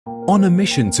on a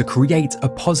mission to create a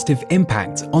positive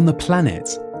impact on the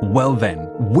planet? Well then,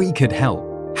 we could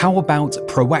help. How about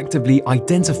proactively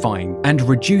identifying and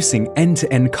reducing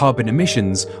end-to-end carbon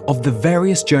emissions of the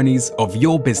various journeys of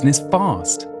your business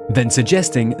fast? Then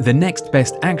suggesting the next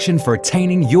best action for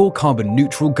attaining your carbon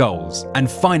neutral goals.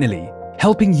 And finally,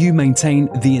 helping you maintain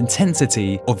the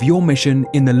intensity of your mission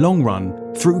in the long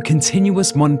run through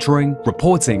continuous monitoring,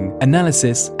 reporting,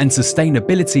 analysis, and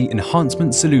sustainability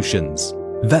enhancement solutions.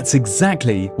 That's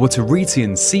exactly what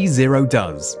Areteans C0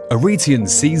 does. Areteans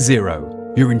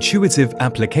C0, your intuitive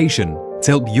application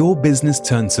to help your business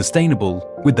turn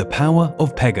sustainable with the power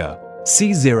of Pega.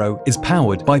 C0 is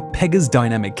powered by Pega's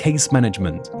dynamic case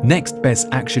management, next best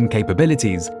action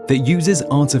capabilities that uses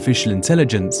artificial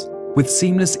intelligence with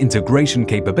seamless integration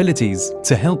capabilities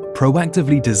to help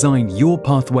proactively design your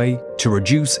pathway to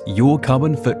reduce your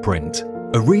carbon footprint.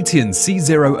 Areteans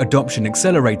C0 adoption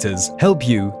accelerators help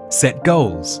you set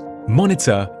goals,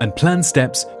 monitor and plan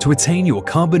steps to attain your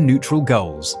carbon neutral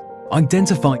goals,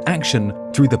 identify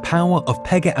action through the power of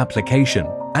Pega application,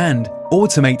 and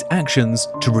automate actions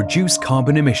to reduce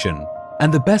carbon emission.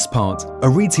 And the best part,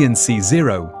 Areteans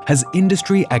C0 has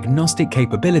industry-agnostic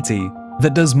capability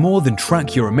that does more than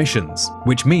track your emissions,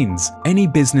 which means any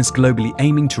business globally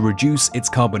aiming to reduce its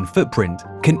carbon footprint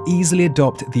can easily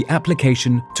adopt the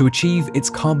application to achieve its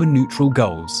carbon neutral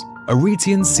goals.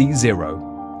 Areteans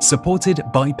C0, supported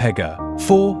by Pega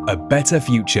for a better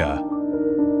future.